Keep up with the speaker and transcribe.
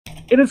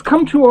it has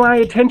come to my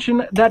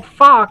attention that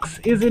Fox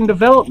is in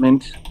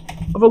development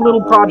of a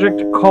little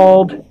project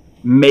called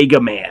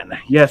Mega Man.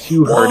 Yes,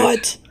 you heard it.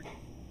 What?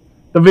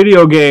 The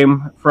video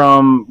game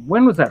from,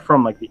 when was that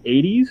from? Like the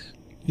 80s?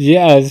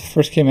 Yeah, it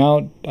first came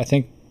out, I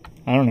think,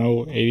 I don't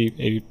know, 80,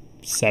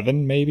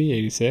 87 maybe,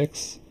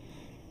 86.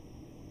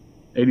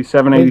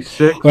 87,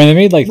 86? I mean, they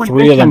made like With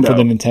three of them for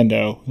the Nintendo.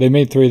 Nintendo. They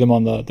made three of them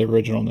on the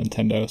original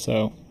Nintendo,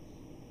 so.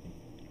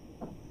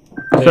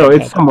 So They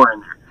it's had- somewhere in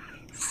there.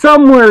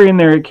 Somewhere in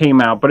there it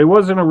came out, but it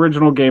was an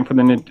original game for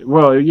the Nintendo.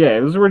 Well, yeah,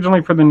 it was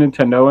originally for the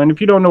Nintendo. And if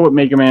you don't know what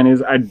Mega Man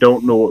is, I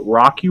don't know what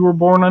rock you were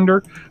born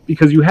under,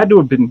 because you had to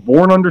have been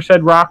born under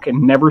said rock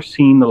and never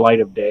seen the light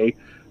of day,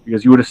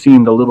 because you would have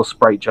seen the little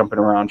sprite jumping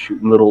around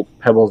shooting little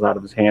pebbles out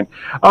of his hand.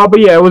 But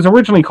yeah, it was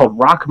originally called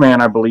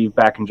Rockman, I believe,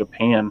 back in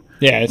Japan.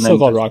 Yeah, it's And still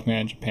then called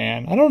Rockman in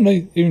Japan. I don't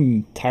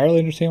even entirely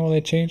understand why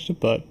they changed it,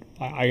 but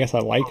I guess I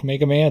like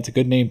Mega Man. It's a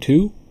good name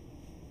too.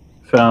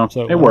 So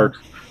So, it works.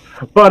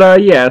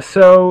 But yeah,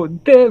 so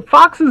the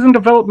Fox is in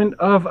development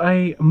of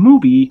a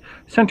movie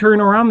centering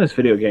around this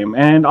video game,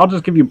 and I'll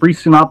just give you a brief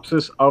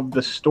synopsis of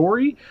the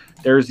story.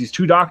 There's these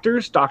two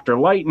doctors, Dr.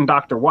 Light and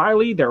Dr.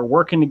 Wily. They're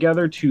working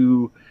together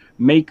to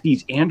make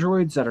these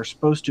androids that are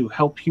supposed to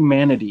help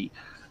humanity.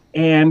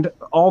 And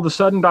all of a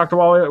sudden, Dr.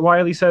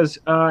 Wily says,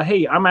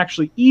 hey, I'm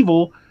actually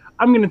evil.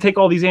 I'm going to take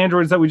all these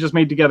androids that we just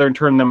made together and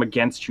turn them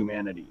against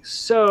humanity.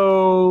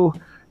 So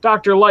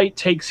Dr. Light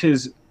takes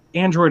his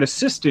android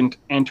assistant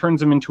and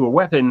turns him into a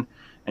weapon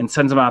and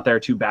sends him out there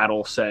to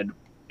battle said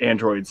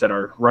androids that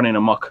are running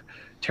amok,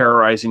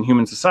 terrorizing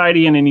human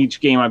society. And in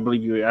each game, I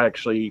believe you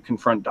actually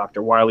confront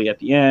Dr. Wily at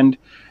the end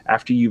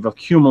after you've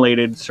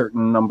accumulated a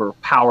certain number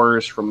of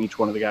powers from each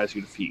one of the guys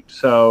you defeat.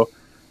 So,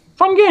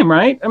 fun game,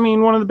 right? I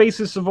mean, one of the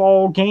basis of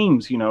all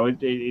games. You know,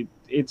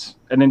 it's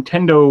a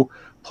Nintendo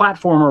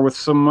platformer with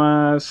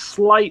some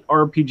slight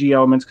RPG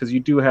elements, because you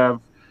do have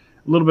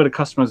a little bit of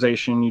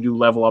customization. You do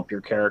level up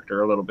your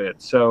character a little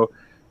bit. So,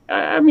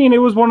 I mean, it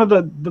was one of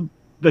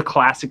the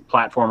classic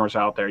platformers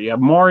out there. You have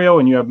Mario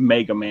and you have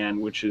Mega Man,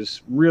 which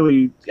is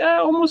really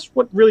almost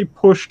what really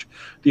pushed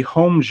the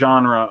home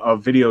genre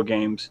of video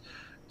games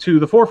to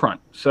the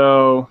forefront.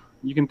 So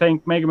you can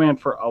thank Mega Man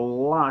for a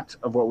lot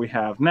of what we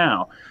have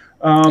now.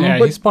 Yeah,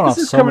 but he's spun off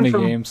this is so coming many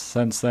from- games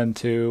since then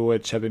too,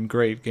 which have been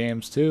great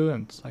games too.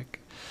 And it's like,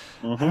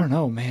 I don't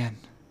know, man.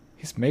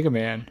 He's Mega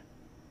Man.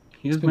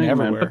 He's been Mega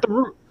Man.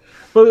 everywhere.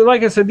 But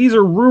like I said, these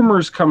are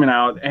rumors coming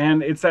out,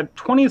 and it's that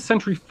 20th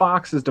Century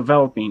Fox is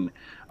developing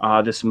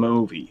this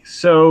movie.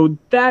 So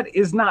that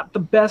is not the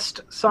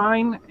best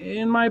sign,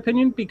 in my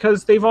opinion,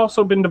 because they've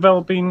also been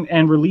developing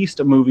and released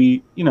a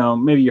movie. You know,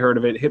 maybe you heard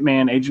of it,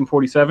 Hitman Agent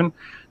 47.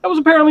 That was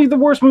apparently the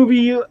worst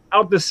movie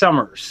out this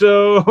summer.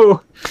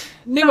 So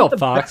The thing about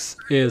Fox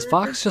is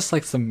Fox just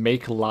likes to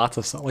make lots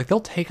of stuff. Like, they'll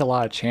take a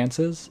lot of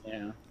chances,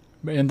 yeah.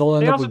 and they'll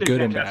end They up also with did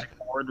good and bad. Fantastic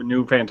Four, the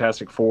new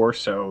Fantastic Four.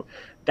 So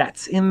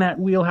that's in that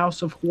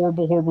wheelhouse of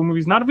horrible, horrible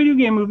movies. Not a video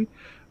game movie,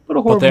 but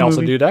a horrible But they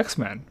also movie. did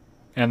X-Men,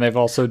 and they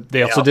also also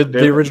did did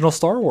the it. original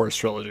Star Wars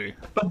trilogy.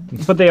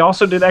 But they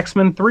also did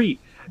X-Men 3,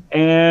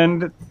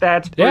 and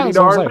that's Yeah, pretty that's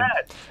what darn I'm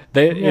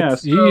saying. bad. Yeah,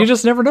 You so-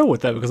 just never know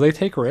with them because they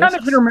take risks. Kind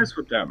of hit or miss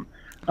with them.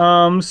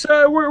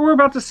 So we're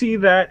about to see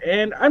that,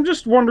 and I'm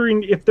just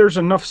wondering if there's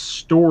enough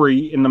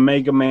story in the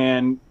Mega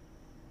Man,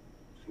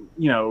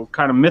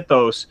 kind of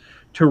mythos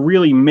to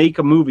really make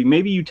a movie.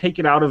 Maybe you take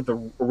it out of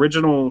the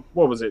original,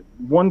 what was it,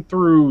 1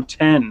 through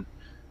 10,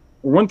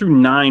 or 1 through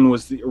 9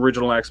 was the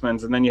original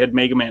X-Men's, and then you had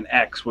Mega Man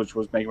X, which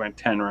was Mega Man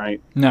 10,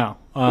 right? No.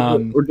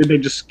 Or did they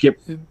just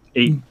skip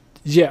 8?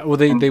 Yeah, well,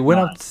 they went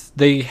nine. up.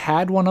 They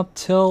had one up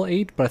till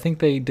 8, but I think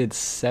they did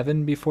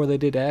 7 before they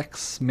did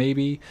X,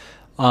 maybe.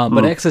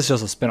 But X is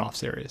just a spin-off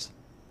series.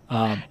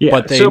 Yeah,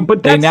 but they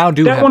but they that's- now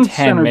do that have one's 10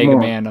 centered Mega more.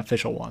 Man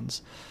official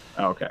ones.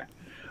 Okay.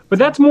 But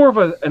that's more of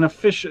an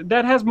official.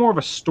 That has more of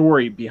a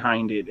story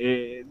behind it.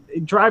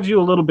 It drives you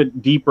a little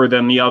bit deeper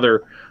than the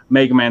other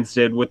Mega Man's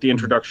did with the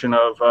introduction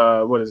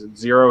of what is it,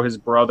 Zero, his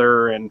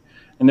brother, and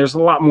there's a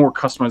lot more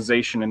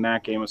customization in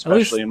that game,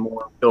 especially, and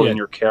more building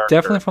your character.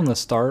 Definitely from the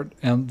start,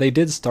 and they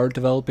did start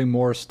developing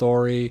more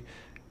story.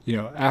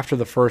 After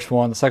the first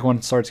one, the second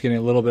one starts getting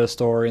a little bit of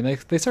story, and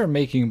they started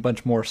making a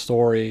bunch more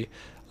story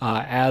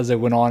as it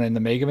went on in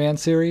the Mega Man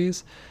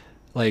series.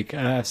 Like,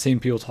 I've seen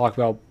people talk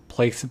about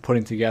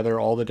putting together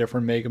all the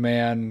different Mega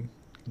Man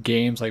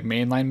games, like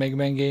mainline Mega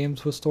Man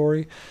games with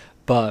story,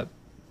 but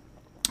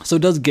so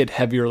it does get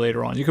heavier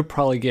later on. You could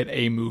probably get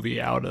a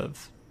movie out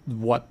of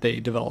what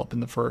they develop in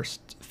the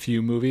first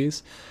few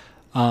movies,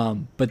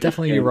 but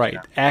definitely you're right.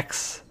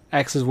 X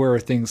is where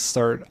things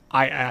start.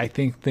 I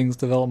think things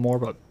develop more,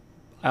 but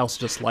I also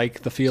just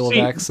like the feel of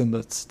X and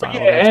the style.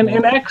 Yeah, of X and more.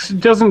 in X,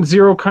 doesn't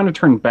Zero kind of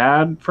turn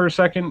bad for a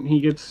second? He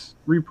gets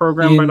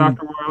reprogrammed by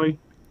Dr. Wily.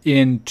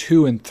 In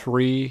 2 and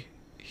 3,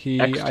 I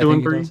X2 think and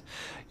he 3? does.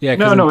 Yeah,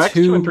 'cause No, in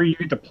X2 and 3, you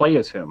get to play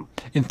as him.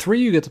 In 3,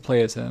 you get to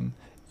play as him.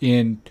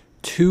 In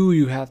 2,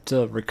 you have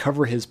to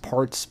recover his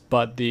parts,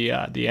 but the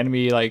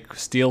enemy like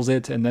steals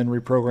it and then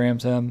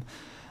reprograms him.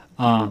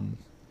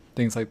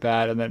 things like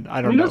that. And then I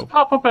And don't he does know.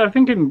 pop up, I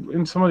think,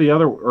 in some of the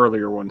other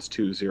earlier ones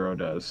too. Zero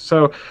does.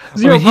 So I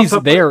Zero mean, he's pops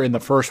up. there in the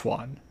first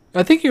one.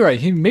 I think you're right.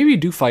 He maybe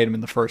do fight him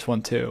in the first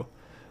one too,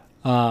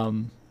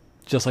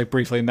 just like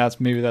briefly, and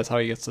that's how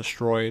he gets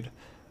destroyed.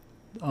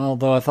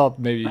 Although I thought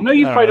maybe I know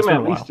you I don't know, fight it's him been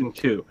a at while. least in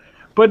two.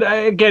 But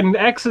again,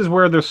 X is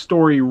where the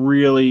story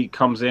really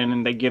comes in,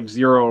 and they give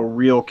Zero a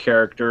real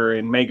character,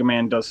 and Mega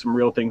Man does some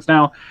real things.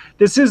 Now,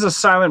 this is a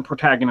silent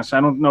protagonist. I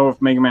don't know if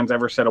Mega Man's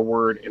ever said a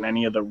word in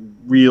any of the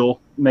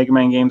real Mega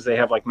Man games. They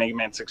have like Mega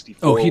Man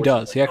 64. Oh, he which is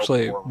does. like He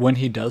actually, open world. when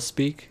he does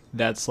speak,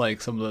 that's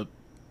like some of the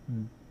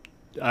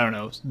I don't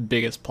know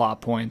biggest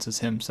plot points is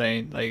him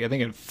saying like I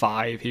think in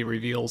 5 he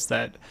reveals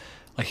that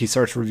like he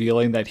starts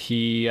revealing that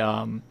he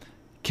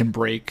can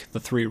break the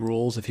 3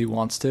 rules if he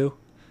wants to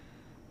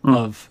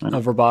of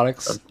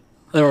robotics,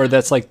 or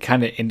that's like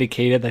kind of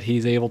indicated that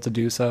he's able to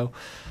do so.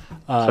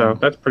 So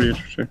that's pretty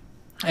interesting.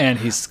 And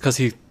he's because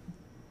he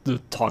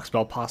talks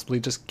about possibly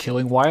just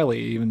killing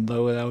Wily, even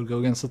though that would go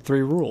against the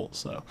 3 rules.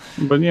 So,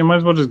 But yeah, might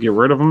as well just get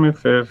rid of him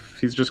if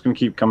he's just going to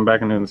keep coming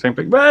back and doing the same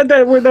thing. But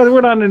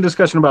we're not in a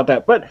discussion about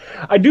that. But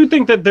I do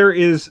think that there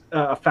is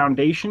a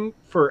foundation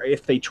for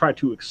if they try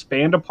to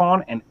expand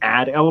upon and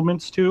add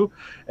elements to.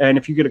 And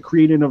if you get a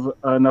creative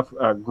enough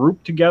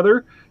group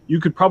together, you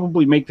could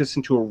probably make this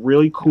into a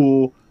really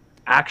cool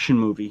action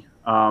movie.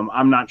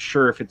 I'm not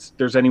sure if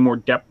there's any more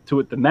depth to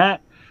it than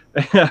that.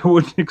 I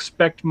wouldn't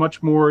expect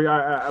much more.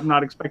 I'm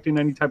not expecting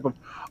any type of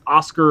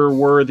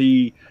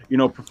Oscar-worthy,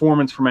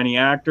 performance from any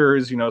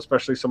actors.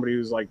 Especially somebody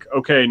who's like,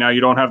 okay, now you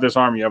don't have this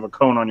arm, you have a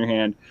cone on your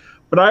hand.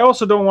 But I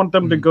also don't want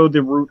them to go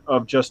the route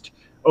of just,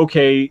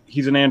 okay,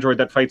 he's an android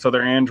that fights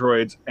other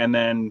androids, and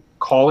then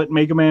call it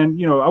Mega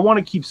Man. I want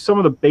to keep some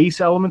of the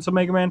base elements of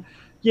Mega Man.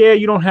 Yeah,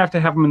 you don't have to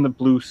have him in the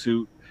blue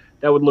suit.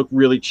 That would look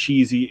really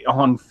cheesy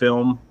on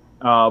film.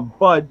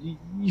 But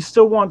you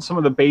still want some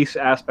of the base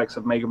aspects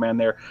of Mega Man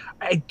there.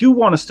 I do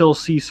want to still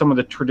see some of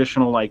the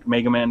traditional like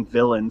Mega Man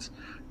villains.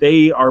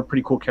 They are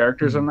pretty cool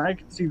characters, and I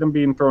can see them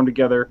being thrown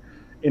together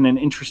in an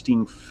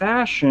interesting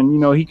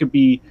fashion. He could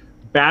be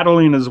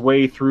battling his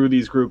way through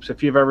these groups.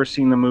 If you've ever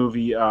seen the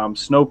movie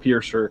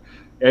Snowpiercer,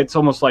 it's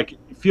almost like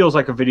it feels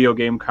like a video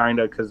game kind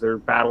of because they're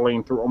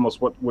battling through almost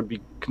what would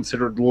be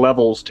considered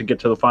levels to get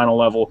to the final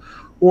level,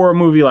 or a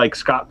movie like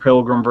Scott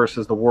Pilgrim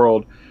versus the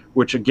World,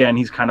 which again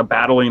he's kind of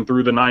battling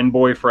through the 9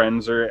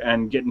 boyfriends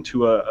and getting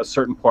to a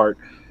certain part.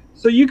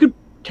 So you could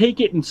take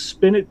it and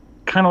spin it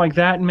kind of like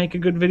that and make a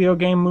good video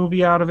game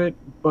movie out of it,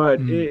 but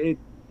you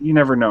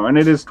never know. And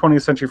it is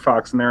 20th Century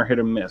Fox, and they're hit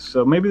and miss.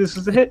 So maybe this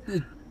is a hit.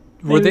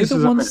 were they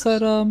the ones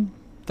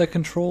that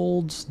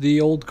controlled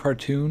the old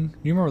cartoon?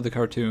 You remember the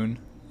cartoon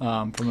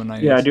from the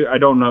 90s? Yeah, I do. I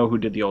don't know who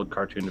did the old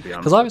cartoon, to be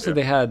honest. Because obviously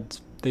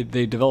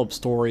they developed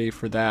story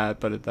for that,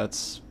 but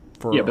that's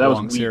for a that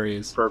long was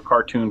series. For a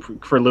cartoon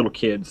for little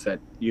kids that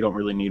you don't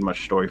really need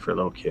much story for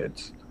little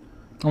kids.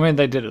 I mean,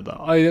 they did it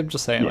though. I'm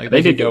just saying, like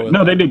they did do it.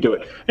 No, they did do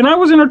it, and I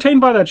was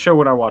entertained by that show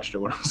when I watched it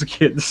when I was a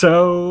kid.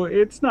 So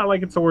it's not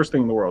like it's the worst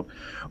thing in the world.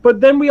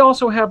 But then we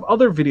also have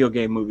other video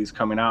game movies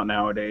coming out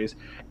nowadays,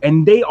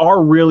 and they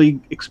are really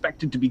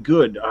expected to be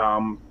good.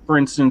 For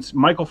instance,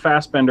 Michael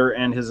Fassbender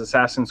and his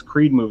Assassin's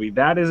Creed movie,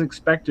 that is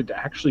expected to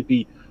actually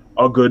be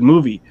a good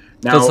movie.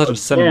 Now, it's such a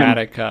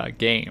cinematic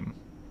game.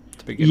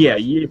 Yeah,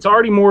 it's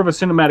already more of a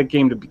cinematic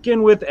game to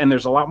begin with, and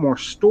there's a lot more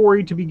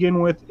story to begin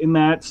with in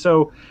that,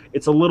 so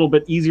it's a little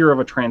bit easier of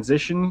a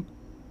transition.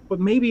 But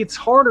maybe it's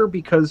harder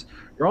because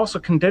you're also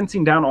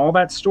condensing down all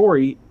that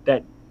story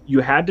that you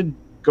had to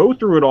go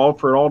through it all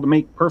for it all to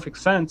make perfect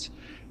sense.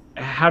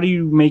 How do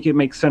you make it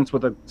make sense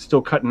with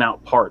still cutting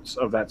out parts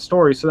of that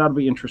story? So that'll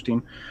be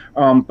interesting.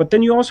 But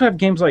then you also have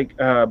games like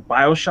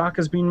BioShock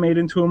is being made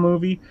into a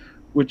movie,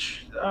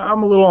 which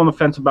I'm a little on the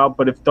fence about,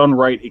 but if done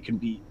right, it can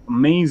be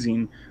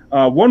amazing.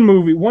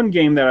 One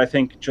game that I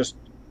think just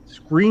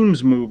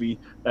screams movie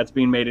that's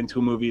being made into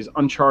a movie is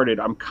Uncharted.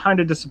 I'm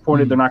kind of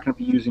disappointed they're not going to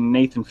be using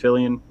Nathan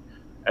Fillion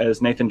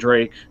as Nathan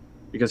Drake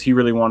because he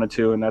really wanted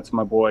to, and that's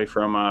my boy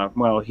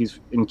from, he's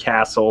in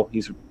Castle.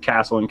 He's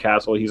Castle in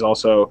Castle. He's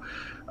also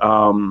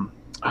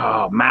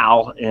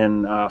Mal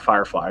in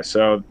Firefly.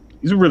 So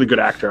he's a really good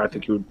actor. I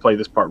think he would play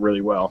this part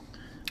really well.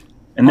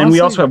 And then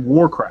we also have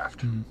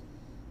Warcraft.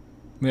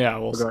 Yeah,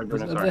 well,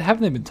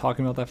 haven't they been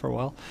talking about that for a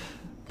while?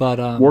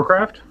 But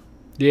Warcraft?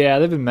 Yeah,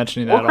 they've been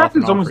mentioning that. Warcraft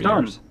is almost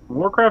done.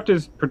 Warcraft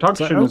is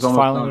production is almost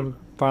done.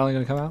 Finally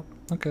going to come out.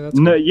 Okay, that's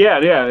no,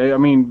 yeah. I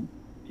mean,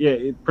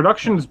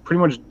 production is pretty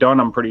much done.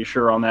 I'm pretty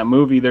sure on that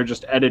movie. They're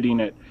just editing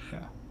it.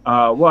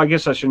 Yeah. Well, I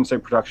guess I shouldn't say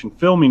production.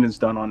 Filming is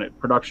done on it.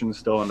 Production is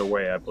still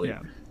underway, I believe.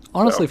 Yeah.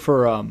 Honestly,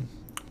 for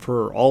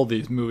all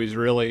these movies,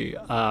 really,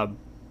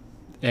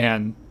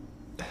 and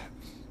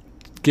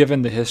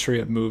given the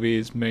history of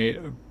movies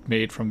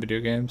made from video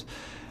games,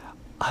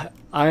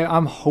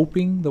 I'm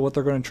hoping that what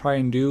they're going to try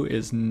and do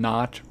is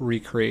not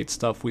recreate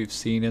stuff we've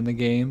seen in the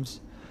games.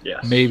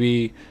 Yes.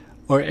 Maybe,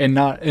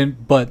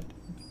 but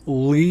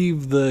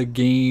leave the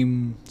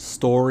game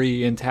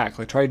story intact.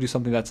 Like try to do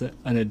something that's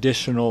an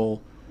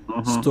additional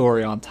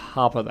story on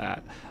top of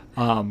that.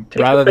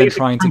 Take rather the than basic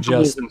trying to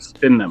principles just and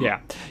spin them.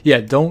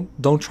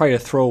 don't try to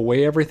throw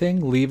away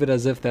everything. Leave it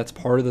as if that's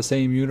part of the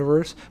same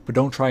universe, but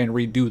don't try and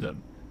redo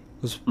them.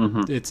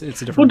 It's a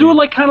different. We'll do it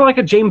like kind of like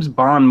a James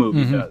Bond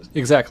movie does.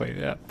 Exactly.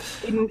 Yeah.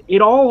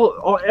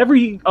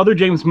 Every other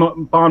James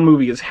Bond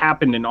movie has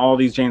happened in all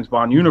these James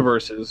Bond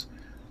universes,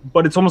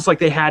 but it's almost like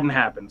they hadn't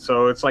happened.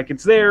 So it's like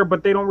it's there,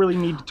 but they don't really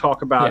need to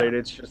talk about it.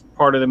 It's just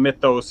part of the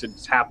mythos.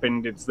 It's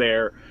happened. It's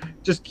there.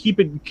 Just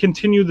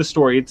continue the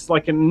story. It's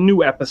like a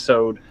new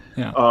episode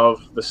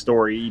of the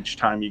story each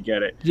time you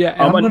get it.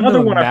 Yeah, and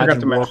another one I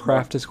forgot to mention.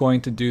 Warcraft is going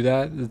to do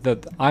that.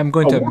 That I'm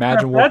going to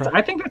imagine Warcraft.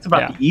 I think that's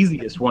about the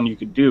easiest one you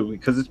could do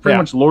because it's pretty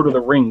much Lord of the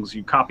Rings.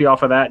 You copy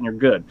off of that and you're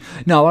good.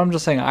 No, I'm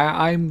just saying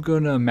I'm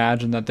going to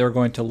imagine that they're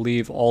going to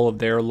leave all of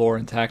their lore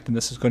intact, and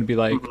this is going to be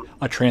like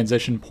a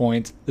transition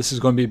point. This is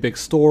going to be a big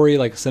story,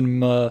 like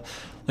cinema.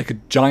 Like a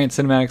giant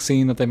cinematic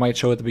scene that they might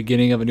show at the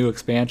beginning of a new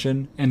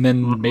expansion, and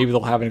then maybe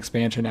they'll have an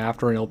expansion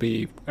after, and it'll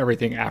be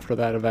everything after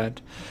that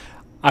event.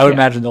 I would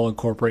imagine they'll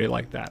incorporate it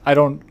like that. I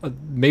don't.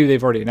 Maybe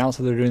they've already announced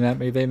that they're doing that.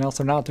 Maybe they announced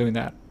they're not doing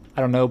that.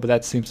 I don't know, but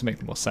that seems to make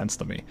the most sense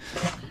to me.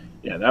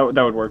 Yeah,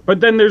 that would work. But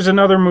then there's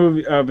another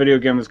movie, video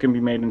game that's going to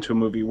be made into a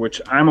movie, which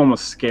I'm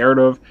almost scared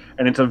of,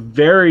 and it's a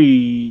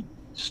very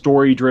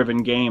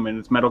story-driven game, and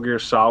it's Metal Gear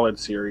Solid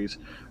series.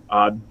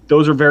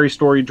 Those are very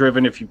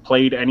story-driven. If you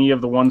played any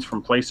of the ones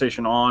from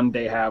PlayStation on,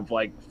 they have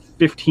like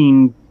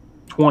 15,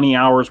 20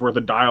 hours worth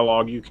of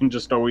dialogue you can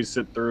just always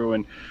sit through,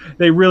 and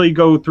they really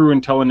go through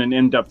and telling an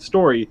in-depth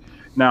story.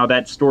 Now,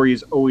 that story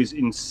is always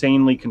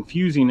insanely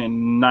confusing,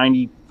 and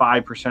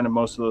 95% of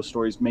most of those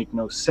stories make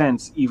no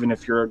sense, even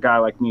if you're a guy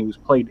like me who's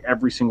played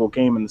every single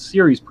game in the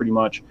series pretty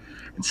much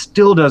and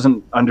still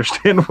doesn't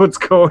understand what's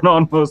going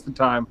on most of the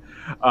time.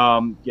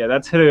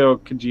 That's Hideo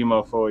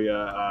Kojima for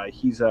you.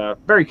 He's a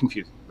very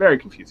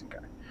confusing guy.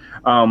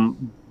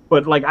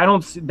 But like, I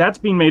don't see, that's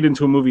being made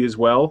into a movie as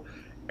well,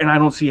 and I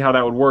don't see how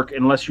that would work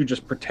unless you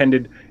just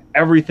pretended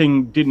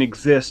everything didn't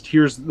exist.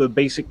 Here's the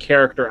basic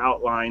character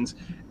outlines.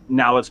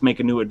 Now let's make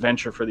a new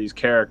adventure for these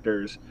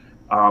characters.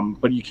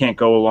 But you can't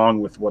go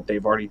along with what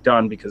they've already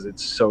done because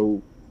it's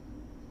so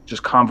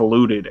just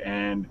convoluted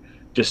and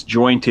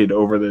disjointed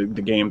over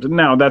the games.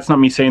 Now, that's not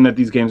me saying that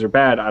these games are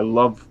bad. I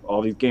love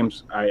all these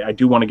games. I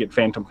do want to get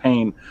Phantom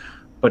Pain,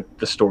 but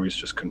the story is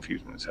just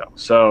confusing as hell.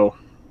 So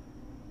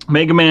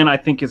Mega Man, I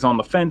think, is on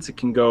the fence. It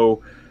can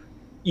go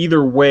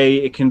either way.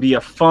 It can be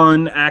a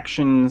fun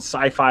action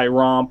sci-fi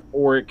romp,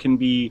 or it can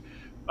be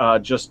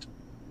just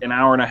an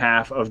hour and a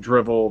half of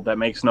drivel that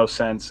makes no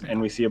sense,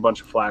 and we see a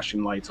bunch of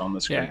flashing lights on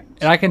the screen. Yeah,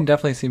 and I can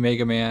definitely see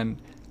Mega Man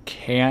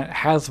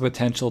has the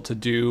potential to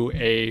do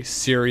a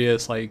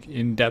serious, like,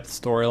 in-depth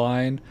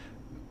storyline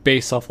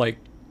based off like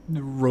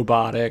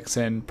robotics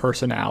and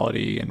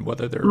personality and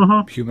whether they're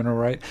human or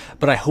right.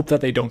 But I hope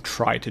that they don't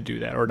try to do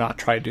that, or not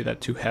try to do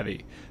that too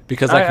heavy,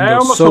 because that can go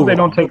almost so hope wrong. They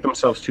don't take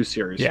themselves too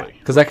seriously. Yeah,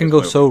 because that can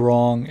go so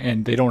wrong,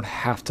 and they don't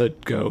have to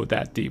go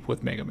that deep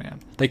with Mega Man.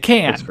 They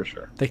can, that's for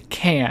sure. They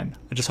can.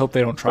 I just hope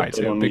they don't try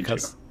to,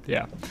 because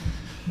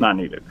not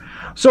needed.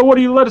 So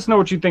let us know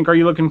what you think. Are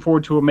you looking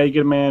forward to a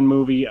Mega Man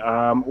movie,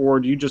 or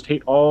do you just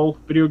hate all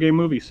video game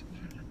movies?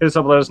 Hit us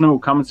up, let us know.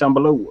 Comments down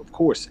below. Of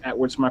course, at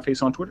Words to My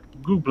Face on Twitter,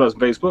 Google Plus,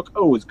 Facebook.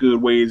 Always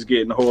good ways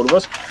getting a hold of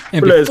us.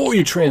 And before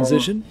you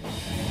transition,